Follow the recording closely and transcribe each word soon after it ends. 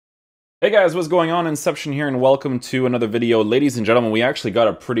Hey guys, what's going on? Inception here and welcome to another video. Ladies and gentlemen, we actually got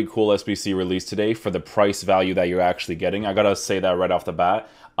a pretty cool SBC release today for the price value that you're actually getting. I gotta say that right off the bat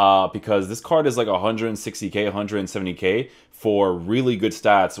because this card is like 160k, 170k for really good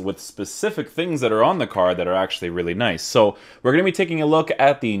stats with specific things that are on the card that are actually really nice. So we're going to be taking a look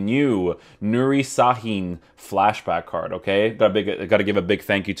at the new Sahin Flashback card, okay? Gotta give a big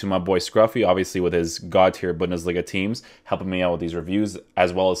thank you to my boy Scruffy, obviously with his God tier Bundesliga teams, helping me out with these reviews,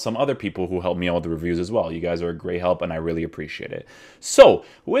 as well as some other people who help me out with the reviews as well. You guys are a great help, and I really appreciate it. So,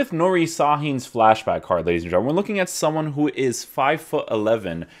 with Sahin's Flashback card, ladies and gentlemen, we're looking at someone who is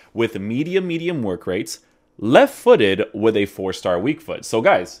 5'11", with medium work rates, left-footed with a 4-star weak foot. So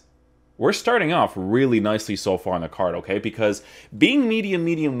guys, we're starting off really nicely so far on the card, okay? Because being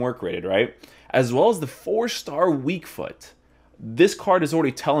medium work rated, right? As well as the 4-star weak foot, this card is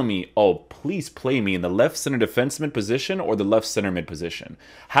already telling me, oh, please play me in the left center defenseman position or the left center mid position.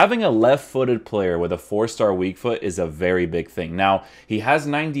 Having a left-footed player with a 4-star weak foot is a very big thing. Now, he has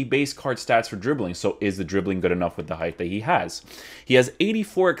 90 base card stats for dribbling, so is the dribbling good enough with the height that he has? He has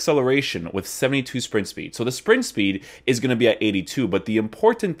 84 acceleration with 72 sprint speed. So the sprint speed is going to be at 82, but the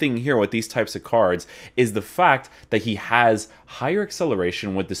important thing here with these types of cards is the fact that he has higher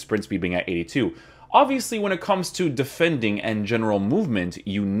acceleration with the sprint speed being at 82. Obviously, when it comes to defending and general movement,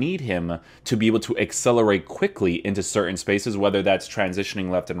 you need him to be able to accelerate quickly into certain spaces, whether that's transitioning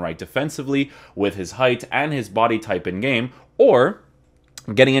left and right defensively with his height and his body type in game, or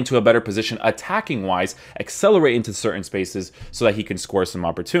getting into a better position attacking-wise, accelerate into certain spaces so that he can score some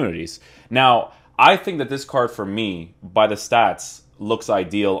opportunities. Now, I think that this card for me, by the stats, looks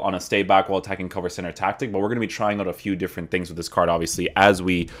ideal on a stay back while attacking cover center tactic, but we're going to be trying out a few different things with this card, obviously, as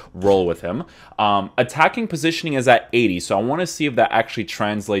we roll with him. Attacking positioning is at 80, so I want to see if that actually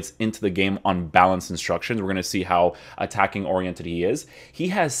translates into the game on balance instructions. We're going to see how attacking oriented he is. He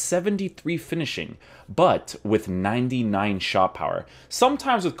has 73 finishing, but with 99 shot power.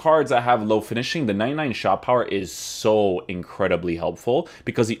 Sometimes with cards that have low finishing, the 99 shot power is so incredibly helpful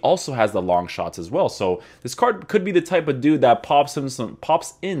because he also has the long shots as well. So this card could be the type of dude that pops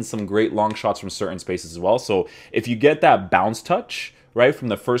in some great long shots from certain spaces as well. So if you get that bounce touch, right, from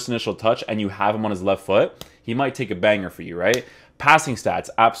the first initial touch and you have him on his left foot, he might take a banger for you, right? Passing stats,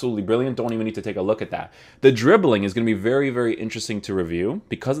 absolutely brilliant. Don't even need to take a look at that. The dribbling is going to be very interesting to review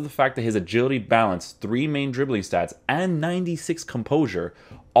because of the fact that his agility, balance, 3 main dribbling stats, and 96 composure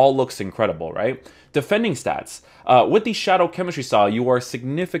all looks incredible, right? Defending stats. With the shadow chemistry style, you are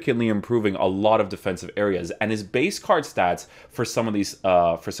significantly improving a lot of defensive areas, and his base card stats for some of these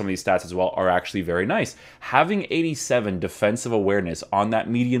stats as well are actually very nice. Having 87 defensive awareness on that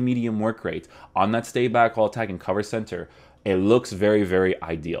medium work rate, on that stay back while attacking cover center, it looks very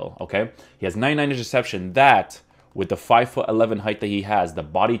ideal, okay? He has 99 interception. That, with the 5'11" height that he has, the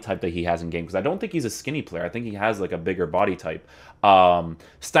body type that he has in game, because I don't think he's a skinny player. I think he has like a bigger body type.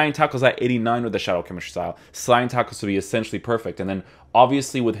 Sliding tackles at 89 with the shadow chemistry style. Sliding tackles will be essentially perfect. And then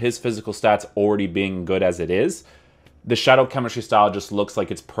obviously with his physical stats already being good as it is, the shadow chemistry style just looks like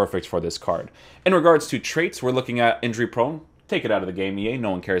it's perfect for this card. In regards to traits, we're looking at injury prone. Take it out of the game, EA.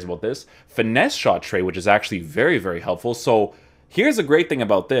 No one cares about this. Finesse shot trait, which is actually very helpful. So here's a great thing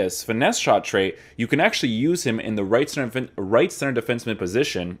about this. Finesse shot trait, you can actually use him in the right center defenseman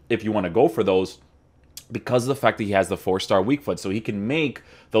position if you want to go for those, because of the fact that he has the 4-star weak foot. So he can make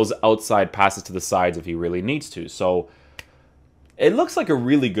those outside passes to the sides if he really needs to. So it looks like a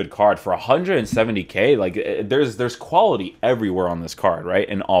really good card for 170k. Like, there's quality everywhere on this card, right?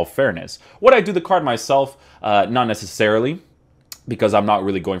 In all fairness. Would I do the card myself? Not necessarily, because I'm not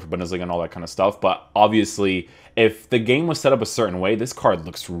really going for Bundesliga and all that kind of stuff. But obviously, if the game was set up a certain way, this card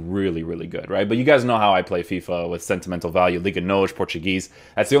looks really good, right? But you guys know how I play FIFA with sentimental value, Liga NOS, Portuguese.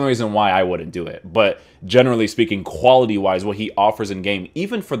 That's the only reason why I wouldn't do it. But generally speaking, quality-wise, what he offers in game,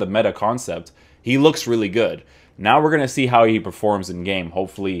 even for the meta concept, he looks really good. Now we're going to see how he performs in game.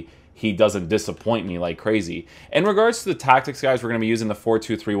 Hopefully he doesn't disappoint me like crazy. In regards to the tactics, guys, we're going to be using the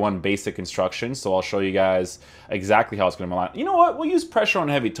 4-2-3-1 basic instructions. So I'll show you guys exactly how it's going to align. You know what? We'll use pressure on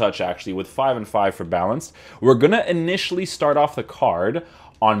heavy touch, actually, with 5 and 5 for balanced. We're going to initially start off the card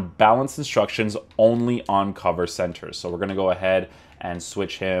on balanced instructions only on cover centers. So we're going to go ahead and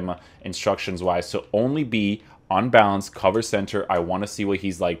switch him instructions-wise to only be on balance, cover center. I want to see what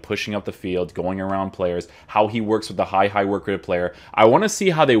he's like pushing up the field, going around players, how he works with the high work rate player. I want to see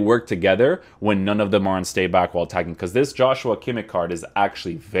how they work together when none of them are on stay back while attacking, because this Joshua Kimmich card is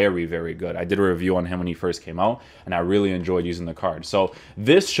actually very good. I did a review on him when he first came out, and I really enjoyed using the card. So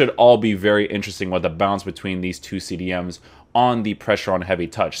this should all be very interesting with the balance between these two CDMs on the pressure on heavy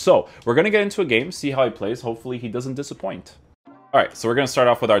touch. So we're going to get into a game, see how he plays. Hopefully he doesn't disappoint. All right, so we're gonna start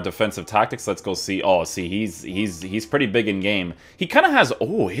off with our defensive tactics. Let's go see. Oh, see, he's pretty big in game. He kind of has.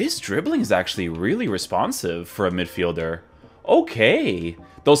 Oh, his dribbling is actually really responsive for a midfielder. Okay,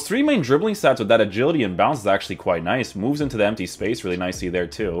 those 3 main dribbling stats with that agility and bounce is actually quite nice. Moves into the empty space really nicely there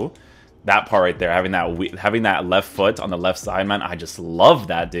too. That part right there, having that left foot on the left side, man, I just love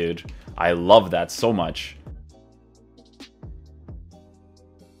that, dude. I love that so much.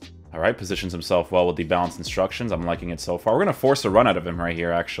 All right, positions himself well with the balanced instructions. I'm liking it so far. We're going to force a run out of him right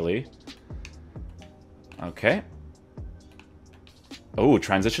here, actually. Okay. Oh,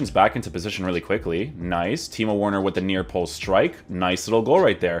 transitions back into position really quickly. Nice. Timo Werner with the near post strike. Nice little goal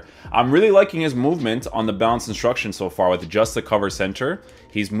right there. I'm really liking his movement on the balanced instruction so far with just the cover center.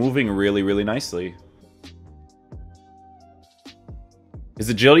 He's moving really, really nicely. His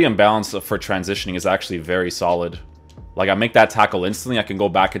agility and balance for transitioning is actually very solid. Like, I make that tackle instantly, I can go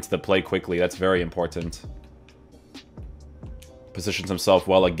back into the play quickly. That's very important. Positions himself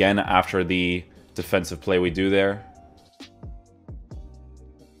well again after the defensive play we do there.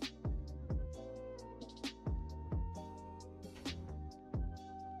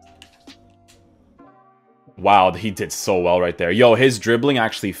 Wow, he did so well right there. Yo, his dribbling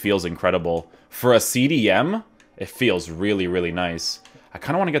actually feels incredible. For a CDM, it feels really, really nice. I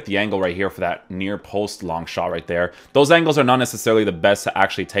kind of want to get the angle right here for that near post long shot right there. Those angles are not necessarily the best to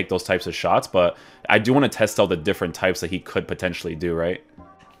actually take those types of shots, but I do want to test out the different types that he could potentially do, right?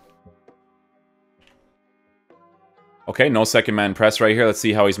 Okay, no second man press right here. Let's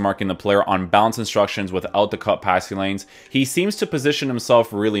see how he's marking the player on balance instructions without the cut passing lanes. He seems to position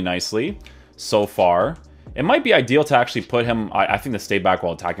himself really nicely so far. It might be ideal to actually put him... I think the stay back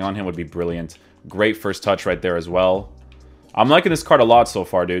while attacking on him would be brilliant. Great first touch right there as well. I'm liking this card a lot so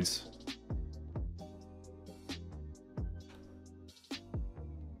far, dudes.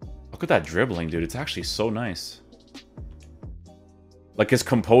 Look at that dribbling, dude. It's actually so nice. Like, his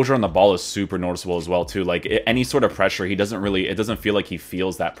composure on the ball is super noticeable as well, too. Like, any sort of pressure, he doesn't really... It doesn't feel like he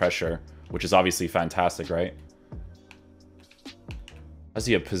feels that pressure, which is obviously fantastic, right? As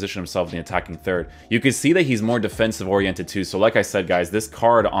he positioned himself in the attacking third. You can see that he's more defensive oriented, too. So, like I said, guys, this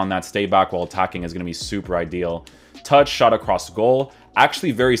card on that stay back while attacking is going to be super ideal. Touch, shot across goal.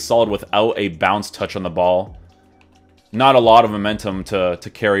 Actually very solid without a bounce touch on the ball. Not a lot of momentum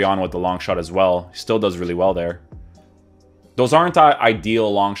to carry on with the long shot as well. Still does really well there. Those aren't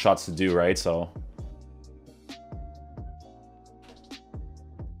ideal long shots to do, right? So,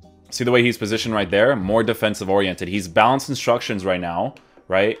 see the way he's positioned right there? More defensive oriented. He's balanced instructions right now,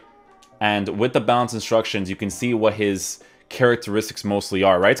 right? And with the balanced instructions, you can see what his characteristics mostly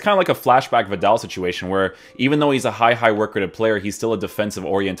are, right? It's kind of like a Flashback Vidal situation where even though he's a high work rated player, he's still a defensive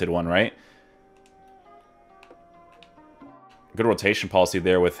oriented one, right? Good rotation policy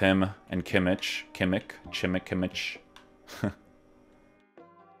there with him and Kimmich. Just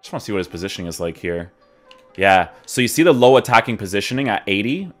want to see what his positioning is like here. Yeah, so you see the low attacking positioning at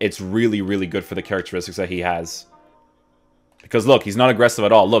 80? It's really, really good for the characteristics that he has. Because look, he's not aggressive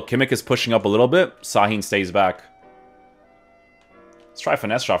at all. Look, Kimmich is pushing up a little bit. Sahin stays back. Let's try a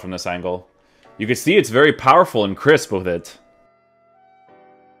finesse shot from this angle. You can see it's very powerful and crisp with it.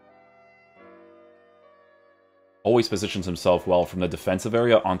 Always positions himself well from the defensive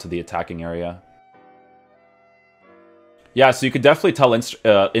area onto the attacking area. Yeah, so you could definitely tell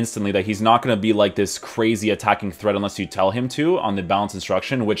instantly that he's not going to be like this crazy attacking threat unless you tell him to on the balance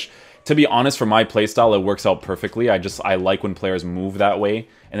instruction, which, to be honest, for my playstyle, it works out perfectly. I like when players move that way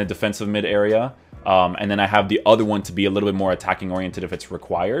in the defensive mid area. And then I have the other one to be a little bit more attacking oriented if it's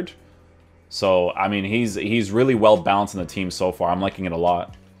required. So, I mean, he's really well balanced in the team so far. I'm liking it a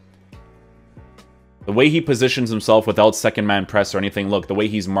lot. The way he positions himself without second man press or anything, look, the way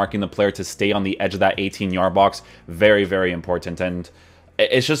he's marking the player to stay on the edge of that 18-yard box, very, very important. And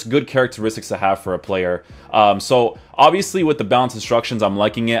it's just good characteristics to have for a player. So, obviously, with the balance instructions, I'm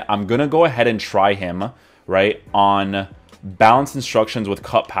liking it. I'm going to go ahead and try him, right, on balance instructions with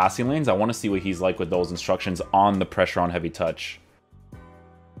cut passing lanes. I want to see what he's like with those instructions on the pressure on heavy touch.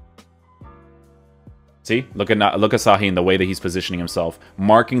 See, look at Sahin, the way that he's positioning himself,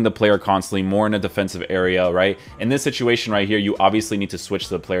 marking the player constantly, more in a defensive area, right? In this situation right here, you obviously need to switch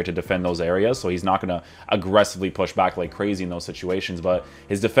the player to defend those areas, so he's not going to aggressively push back like crazy in those situations, but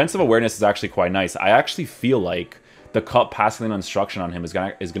his defensive awareness is actually quite nice. I actually feel like the cut passing lane instruction on him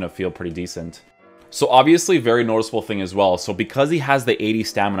is gonna feel pretty decent. So obviously, very noticeable thing as well. So because he has the 80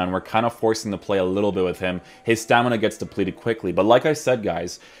 stamina and we're kind of forcing to play a little bit with him, his stamina gets depleted quickly. But like I said,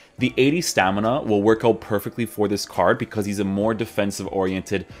 guys, the 80 stamina will work out perfectly for this card because he's a more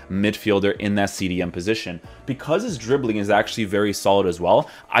defensive-oriented midfielder in that CDM position. Because his dribbling is actually very solid as well,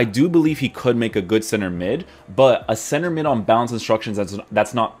 I do believe he could make a good center mid, but a center mid on balance instructions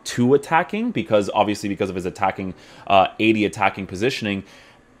that's not too attacking, because obviously because of his attacking 80 attacking positioning,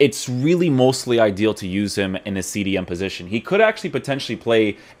 it's really mostly ideal to use him in a CDM position. He could actually potentially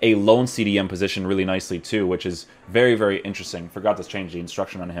play a lone CDM position really nicely too, which is very, very interesting. Forgot to change the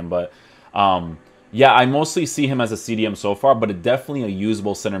instruction on him, but yeah, I mostly see him as a CDM so far, but it's definitely a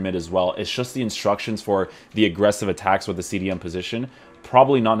usable center mid as well. It's just the instructions for the aggressive attacks with the CDM position,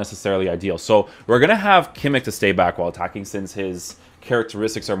 probably not necessarily ideal. So we're going to have Kimmich to stay back while attacking since his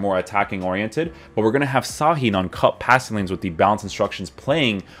characteristics are more attacking oriented, but we're going to have Sahin on cut passing lanes with the balance instructions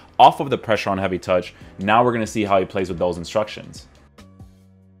playing off of the pressure on heavy touch. Now we're going to see how he plays with those instructions.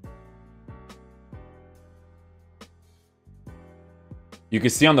 You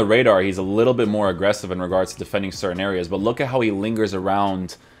can see on the radar he's a little bit more aggressive in regards to defending certain areas, but look at how he lingers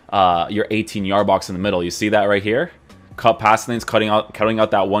around your 18-yard box in the middle. You see that right here? Cut passing lanes, cutting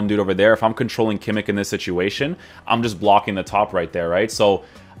out that one dude over there. If I'm controlling Kimmich in this situation, I'm just blocking the top right there, right? So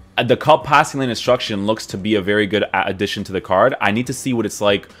the cut passing lane instruction looks to be a very good addition to the card. I need to see what it's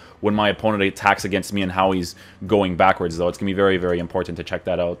like when my opponent attacks against me and how he's going backwards, though. It's going to be very, very important to check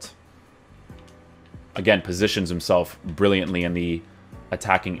that out. Again, positions himself brilliantly in the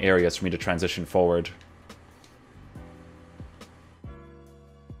attacking areas for me to transition forward.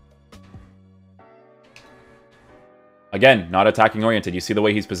 Again, not attacking oriented. You see the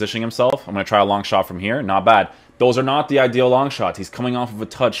way he's positioning himself? I'm going to try a long shot from here. Not bad. Those are not the ideal long shots. He's coming off of a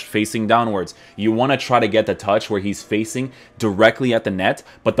touch facing downwards. You want to try to get the touch where he's facing directly at the net,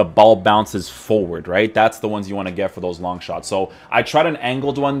 but the ball bounces forward, right? That's the ones you want to get for those long shots. So I tried an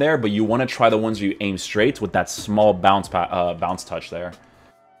angled one there, but you want to try the ones where you aim straight with that small bounce touch there.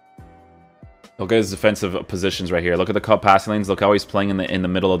 Look at his defensive positions right here. Look at the cut passing lanes. Look how he's playing in the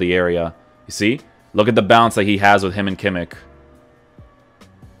middle of the area. You see? Look at the bounce that he has with him and Kimmich.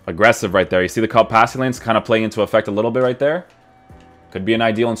 Aggressive right there. You see the cut passing lanes kind of playing into effect a little bit right there? Could be an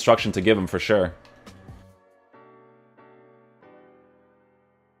ideal instruction to give him for sure.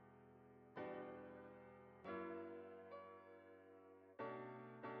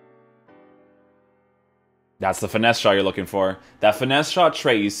 That's the finesse shot you're looking for. That finesse shot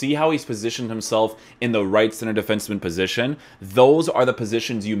trait, you see how he's positioned himself in the right center defenseman position? Those are the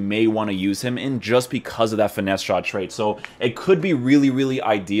positions you may want to use him in just because of that finesse shot trait. So it could be really, really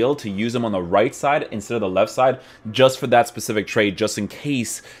ideal to use him on the right side instead of the left side just for that specific trait, just in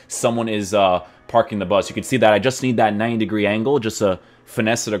case someone is parking the bus. You can see that I just need that 90-degree angle just to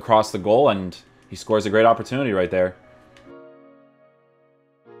finesse it across the goal, and he scores a great opportunity right there.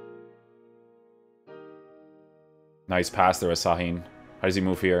 Nice pass there with Sahin. How does he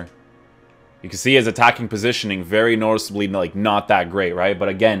move here? You can see his attacking positioning very noticeably like not that great, right? But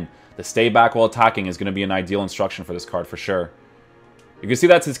again, the stay back while attacking is going to be an ideal instruction for this card for sure. You can see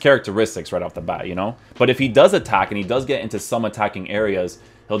that's his characteristics right off the bat, you know? But if he does attack and he does get into some attacking areas,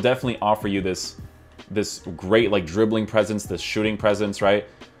 he'll definitely offer you this great like dribbling presence, this shooting presence, right?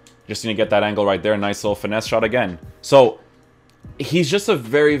 Just need to get that angle right there. Nice little finesse shot again. So he's just a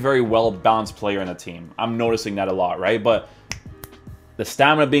very, very well-balanced player in the team. I'm noticing that a lot, right? But the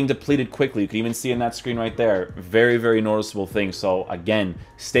stamina being depleted quickly, you can even see in that screen right there. Very, very noticeable thing. So again,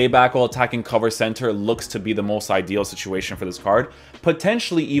 stay back while attacking cover center looks to be the most ideal situation for this card.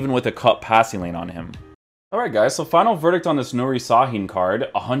 Potentially even with a cut passing lane on him. Alright guys, so final verdict on this Nuri Sahin card,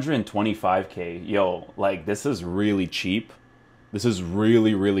 125k. Yo, like this is really cheap. This is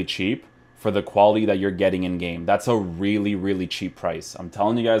really, really cheap for the quality that you're getting in game. That's a really, really cheap price. I'm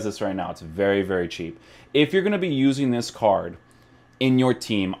telling you guys this right now. It's very, very cheap. If you're going to be using this card in your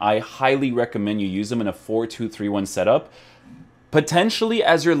team, I highly recommend you use them in a 4-2-3-1 setup. Potentially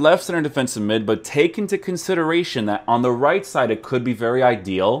as your left center defensive mid, but take into consideration that on the right side, it could be very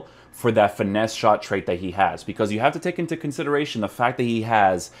ideal for that finesse shot trait that he has, because you have to take into consideration the fact that he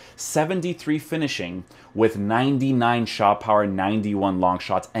has 73 finishing with 99 shot power, 91 long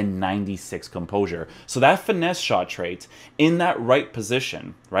shots, and 96 composure. So that finesse shot trait in that right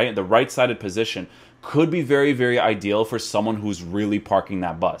position, right, the right-sided position, could be very, very ideal for someone who's really parking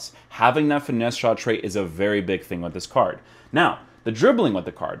that bus. Having that finesse shot trait is a very big thing with this card. Now, The dribbling with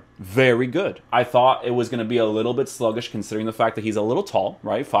the card, very good. I thought it was going to be a little bit sluggish considering the fact that he's a little tall,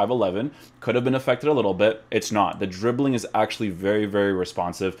 right? 5'11", could have been affected a little bit. It's not. The dribbling is actually very, very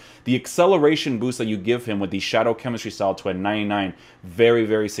responsive. The acceleration boost that you give him with the Shadow Chemistry style to a 99, very,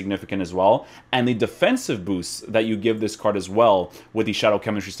 very significant as well. And the defensive boosts that you give this card as well with the Shadow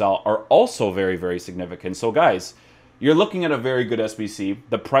Chemistry style are also very, very significant. So guys, you're looking at a very good SBC.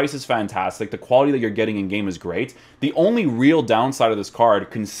 The price is fantastic. The quality that you're getting in game is great. The only real downside of this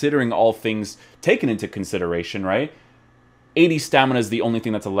card, considering all things taken into consideration, right? 80 stamina is the only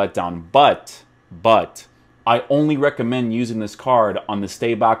thing that's a letdown. But I only recommend using this card on the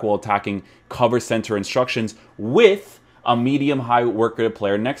stay back while attacking cover center instructions with a medium-high work rate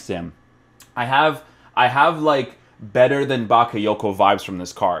player next to him. I have like better than Bakayoko vibes from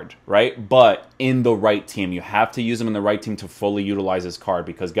this card, right? But in the right team. You have to use him in the right team to fully utilize this card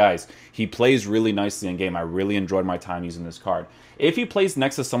because, guys, he plays really nicely in game. I really enjoyed my time using this card. If he plays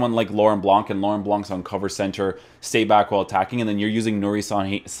next to someone like Laurent Blanc, and Laurent Blanc's on cover center, stay back while attacking, and then you're using Nuri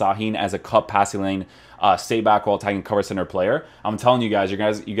Sahin as a cut passing lane, stay back while attacking cover center player, I'm telling you guys are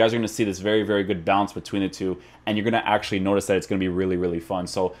going to see this very, very good balance between the two, and you're going to actually notice that it's going to be really, really fun.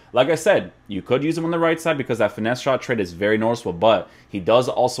 So, like I said, you could use him on the right side because that finesse shot trait is very noticeable, but he does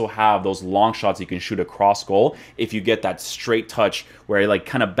also have those long shots you can shoot across goal if you get that straight touch where he like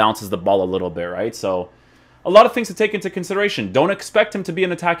kind of bounces the ball a little bit, right? So a lot of things to take into consideration. Don't expect him to be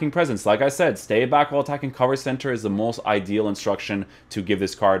an attacking presence. Like I said, stay back while attacking cover center is the most ideal instruction to give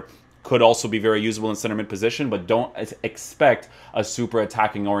this card. Could also be very usable in center mid position, but don't expect a super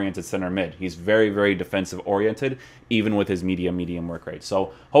attacking oriented center mid. He's very, very defensive oriented, even with his medium work rate.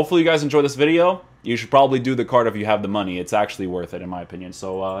 So hopefully you guys enjoy this video. You should probably do the card if you have the money. It's actually worth it in my opinion.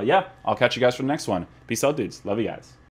 So yeah, I'll catch you guys for the next one. Peace out, dudes. Love you guys.